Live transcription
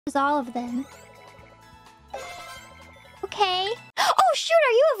There's all of them. Okay. Oh shoot,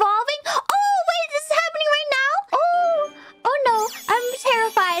 are you evolving? Oh wait, this is happening right now? Oh no, I'm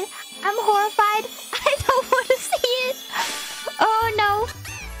terrified. I'm horrified. I don't want to see it. Oh no.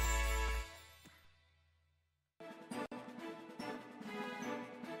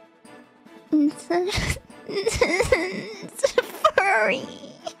 It's a furry.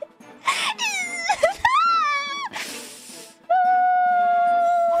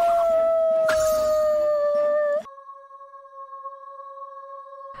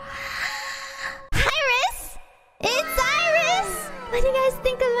 IRyS! It's IRyS! What do you guys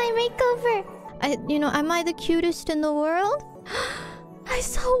think of my makeover? Am I the cutest in the world? I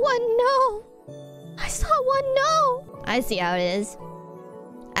saw one no. I saw one no. I see how it is.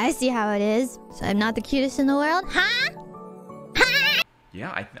 I see how it is. So I'm not the cutest in the world? Huh? Huh?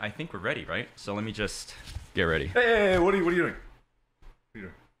 Yeah, I think we're ready, right? So let me just get ready. Hey, what are you doing? What are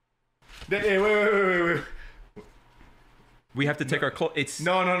you doing? Hey, wait. We have to take our clothes. It's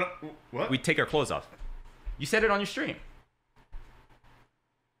No. What? We take our clothes off. You said it on your stream.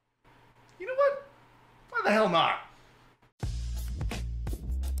 You know what? Why the hell not?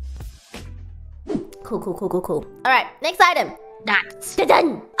 Cool. Alright, next item. That's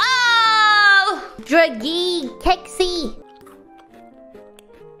done. Oh! Draggy Kexi.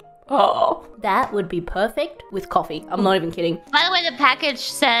 Oh, that would be perfect with coffee. I'm not even kidding. By the way, the package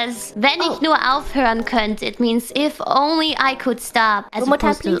says, wenn ich nur aufhören könnte. It means if only I could stop. As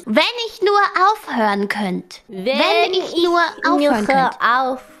opposed to, wenn ich nur aufhören könnte. Wenn ich nur aufhören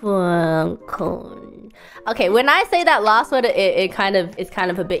könnte. Okay, when I say that last word, it's kind of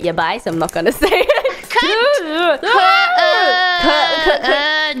a bit yabai, so I'm not gonna say it.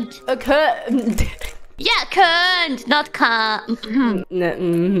 Könnt. Yeah, könnt, not can't.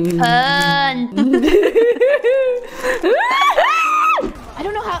 Könnt. I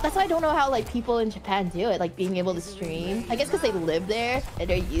don't know how. That's why I don't know how like people in Japan do it, like being able to stream. I guess because they live there and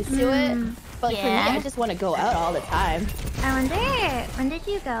they're used to it. But for me, I just want to go out all the time. I wonder, when did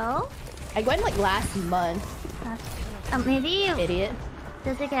you go? I went like last month. Maybe you... Idiot.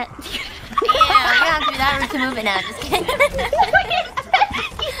 Does it get... Yeah, we're gonna have to do that route to move it now. Just kidding.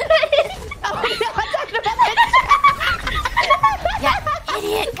 Oh no, I'm talking about Yeah,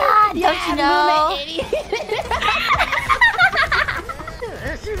 idiot. God, don't you know?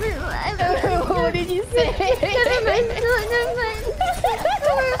 What did you say?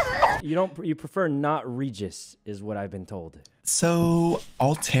 You prefer not Regis, is what I've been told. So,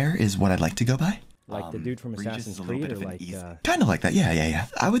 Altare is what I'd like to go by. Like the dude from Assassin's Creed, or like... Kind of like that, yeah.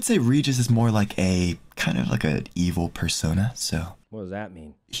 I would say Regis is more like kind of like an evil persona, so... What does that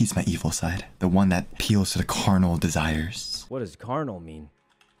mean? He's my evil side. The one that appeals to the carnal desires. What does carnal mean?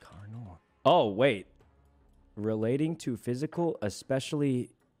 Carnal? Oh, wait. Relating to physical,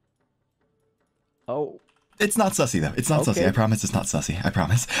 especially... Oh... It's not sussy, though. It's not sussy. I promise it's not sussy. I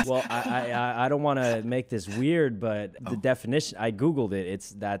promise. Well, I don't want to make this weird, but the definition, I Googled it.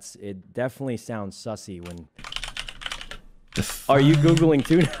 It definitely sounds sussy when... Are you Googling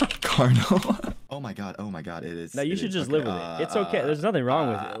too now? Carnal. Oh my god, it is. No, you should just live with it. It's okay. There's nothing wrong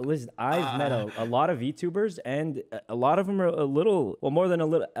with it. Listen, I've met a lot of VTubers, and a lot of them are a little, well, more than a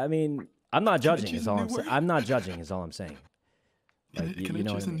little. I mean, I'm not judging is all I'm saying. I'm not judging is all I'm saying. Like, can I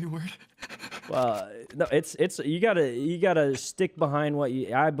choose a new word? Well, no, it's you gotta stick behind what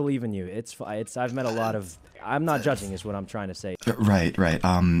you. I believe in you. I've met a lot of. I'm not judging is what I'm trying to say. Right.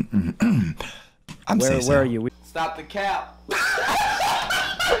 I'm saying. Where are you? Stop the cap.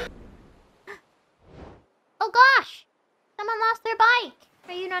 Oh gosh! Someone lost their bike!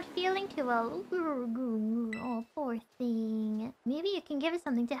 Are you not feeling too well? Oh, poor thing. Maybe you can give it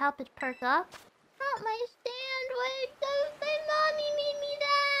something to help it perk up? Not my sandwich! My mommy made me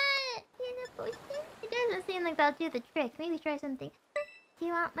that! You're not supposed to. It doesn't seem like that'll do the trick. Maybe try something. Do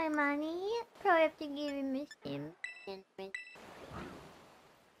you want my money? Probably have to give him a sandwich.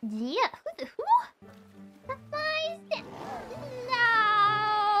 Yeah, who? That's my No!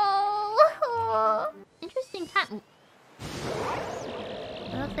 Interesting time.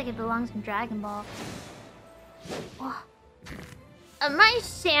 It looks like it belongs in Dragon Ball. Oh. My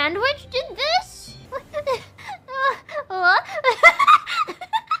sandwich did this? What?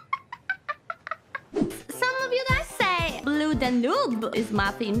 Some of you guys say Blue Danube is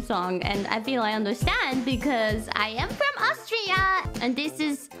my theme song, and I feel I understand because I am from Austria, and this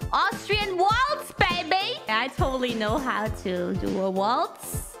is Austrian waltz, baby! I totally know how to do a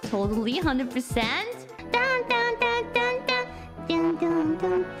waltz. Totally, 100%. Dun, dun, dun, dun, dun. Dun, dun,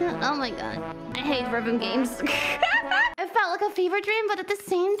 dun, dun. Oh my god. I hate rhythm games. It felt like a fever dream, but at the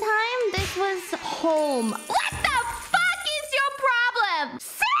same time, this was home. What the fuck is your problem?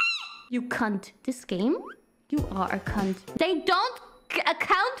 You cunt. This game? You are a cunt. They don't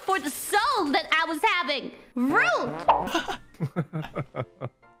account for the soul that I was having. Rude!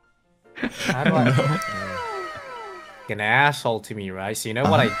 How do I... An asshole to me, right? So you know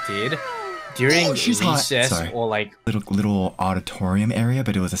what I did? During recess or like little auditorium area,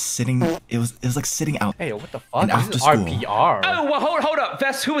 but it was a sitting. It was like sitting out. Hey, what the fuck? And This after is school. RPR. Oh, well, hold up.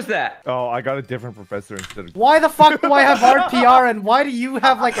 Vest, who was that? Oh, I got a different professor instead of. Why the fuck do I have RPR and why do you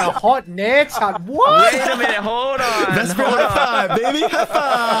have like a hot niche? What? Wait a minute, hold on. That's for high five, baby. High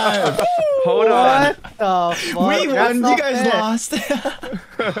five. Hold on. What the fuck? We That's won. not You guys fair. lost.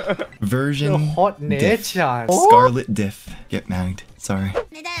 The Version. hot niche. Scarlet diff. Get married. Sorry. だよ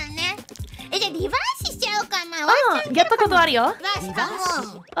ね。じゃあリバースしちゃおうかな。やったことあるよ。リバースか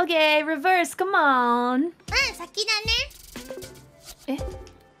も。Okay, reverse, come on. 先だね。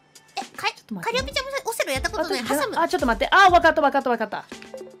カリオピちゃんもオセロやったことない。挟む。あ、ちょっと待って。あ、わかった。カリ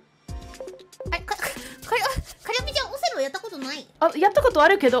オピちゃんオセロやったことない。あ、やったことあ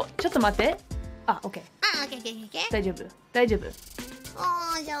るけど、ちょっと待って。あ、オッケー。オッケー。大丈夫。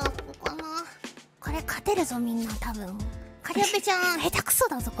じゃあここかな。これ勝てるぞみんな多分。カリオピちゃん下手くそ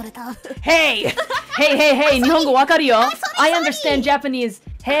だぞこれ多分。Hey! Hey! 日本語わかるよ。I understand Japanese.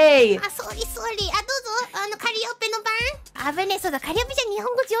 Hey! あ、ソーリー。どうぞ。カリオペの番。危ねえ、そうだ。カリオピちゃん日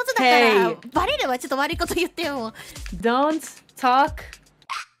本語上手だから。バレるわ。ちょっと悪いこと言ってよ。Don't talk.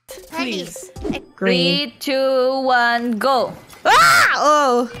 Please. 3, 2, 1, go.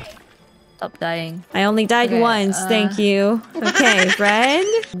 Oh! Stop dying. I only died once, thank you. Okay, red.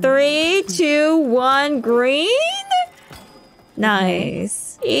 3, 2, 1, green?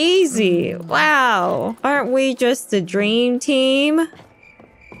 Nice. Easy. Wow. Aren't we just a dream team?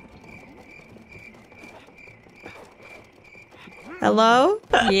 Hello?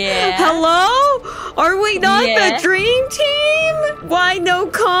 Yeah. Hello? Are we not the dream team? Why no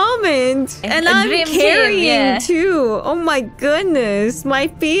comment? And I'm carrying too. Oh my goodness. My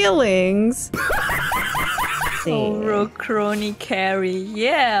feelings. Holo crony carry.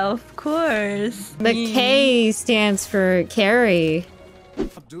 Yeah, of course. The K stands for carry.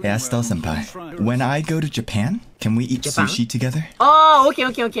 Hey, Estelle senpai. When I go to Japan, can we eat sushi together? Oh,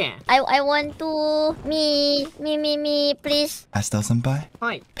 okay. I want to me, please. Estelle senpai?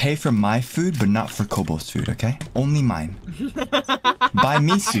 Hi. Pay for my food, but not for Kobo's food, okay? Only mine. Buy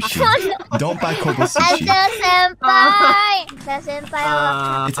me sushi. Don't buy Kobo sushi. senpai.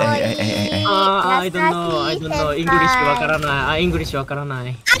 It's A. I don't know. English わからない。English わからな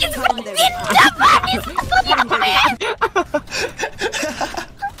い。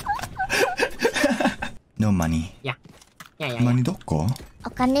No money. Yeah. Money どこ？お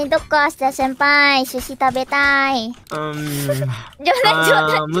金どこ、明日先輩。寿司食べたい。冗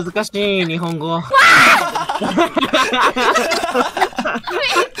談。難しい日本語。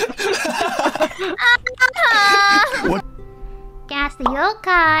Gas the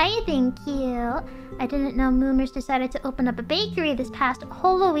yokai, thank you. I didn't know Moomers decided to open up a bakery this past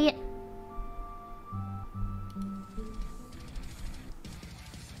Halloween.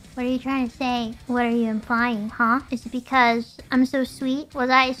 What are you trying to say? What are you implying, huh? Is it because I'm so sweet? Was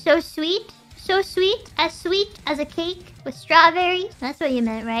I so sweet? So sweet? As a cake with strawberries? That's what you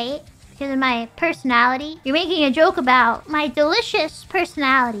meant, right? Because of my personality? You're making a joke about my delicious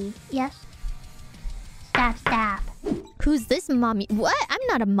personality, yes? Stab. Who's this mommy? What? I'm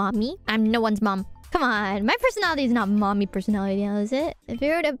not a mommy. I'm no one's mom. Come on, my personality is not mommy personality now, is it? If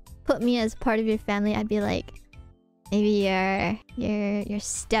you were to put me as part of your family, I'd be like, maybe your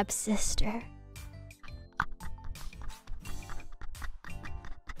stepsister.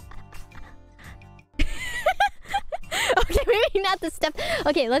 Okay, maybe not the step.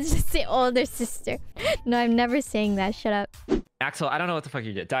 Okay, let's just say older sister. No, I'm never saying that. Shut up. Axel, I don't know what the fuck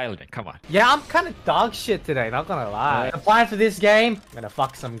you did. Dial it in. Come on. Yeah, I'm kind of dog shit today, not gonna lie. The plan for this game, I'm gonna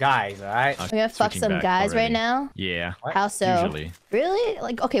fuck some guys, alright? We're gonna fuck some guys right now? Yeah. What? How so? Usually. Really?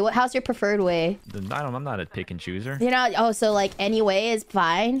 Like, okay, how's your preferred way? I'm not a pick and chooser. You're not, oh, so like any way is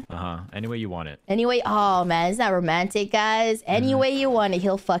fine? Uh-huh. Any way you want it. Anyway, oh man, isn't that romantic, guys? Any way you want it,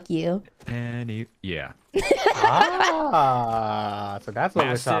 he'll fuck you. Yeah. So that's what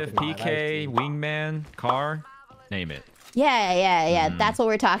Massive, we're talking about. PK, wingman, car, name it. Yeah. That's what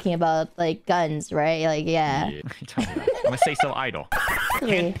we're talking about. Like guns, right? Like, yeah. I'm gonna say so idol.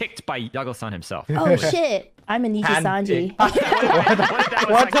 Handpicked by Yago-san himself. Oh shit. I'm a Niji Sanji. What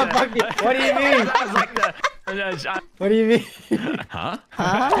the fuck? What do you mean? What do you mean? Huh?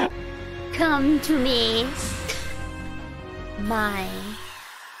 Come to me. Mine.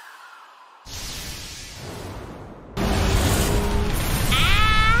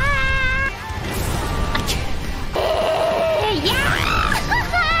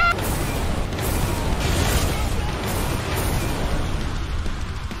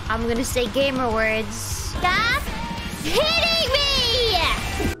 I'm gonna say gamer words. Stop hitting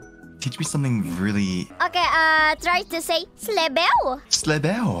me! Teach me something really... Okay, try to say slebel.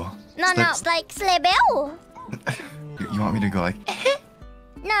 Slebel. No, like slebel. You want me to go like...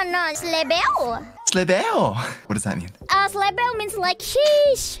 No, slebel. Slebel. What does that mean? Slebel means like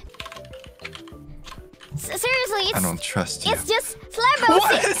sheesh. Seriously, it's... I don't trust you. It's just slebel.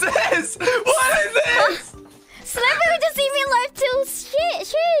 What is this? What is this? Slebel just similar to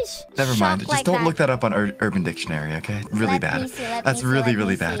sheesh. Never mind. Shock Just don't look that up on Urban Dictionary, okay? Really bad. That's really,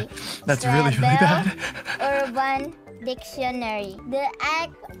 really bad. That's really, really bad. Urban Dictionary. The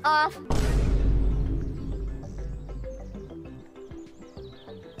act of...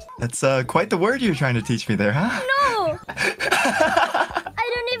 That's quite the word you're trying to teach me there, huh? No! I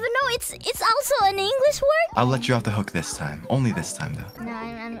don't even know. It's also an English word? I'll let you off the hook this time. Only this time, though. No,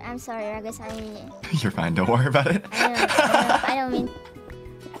 I'm sorry, Rugus. You're fine. Don't worry about it. I don't mean...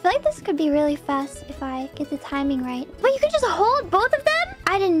 I feel like this could be really fast if I get the timing right. Wait, you can just hold both of them?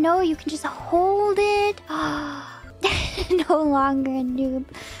 I didn't know you can just hold it. No longer a noob.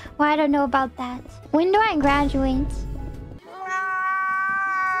 Well, I don't know about that. When do I graduate?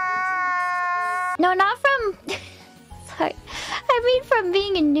 No, not from... Sorry. I mean from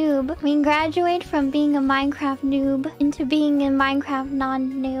being a noob. I mean graduate from being a Minecraft noob into being a Minecraft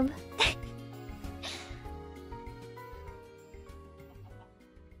non-noob.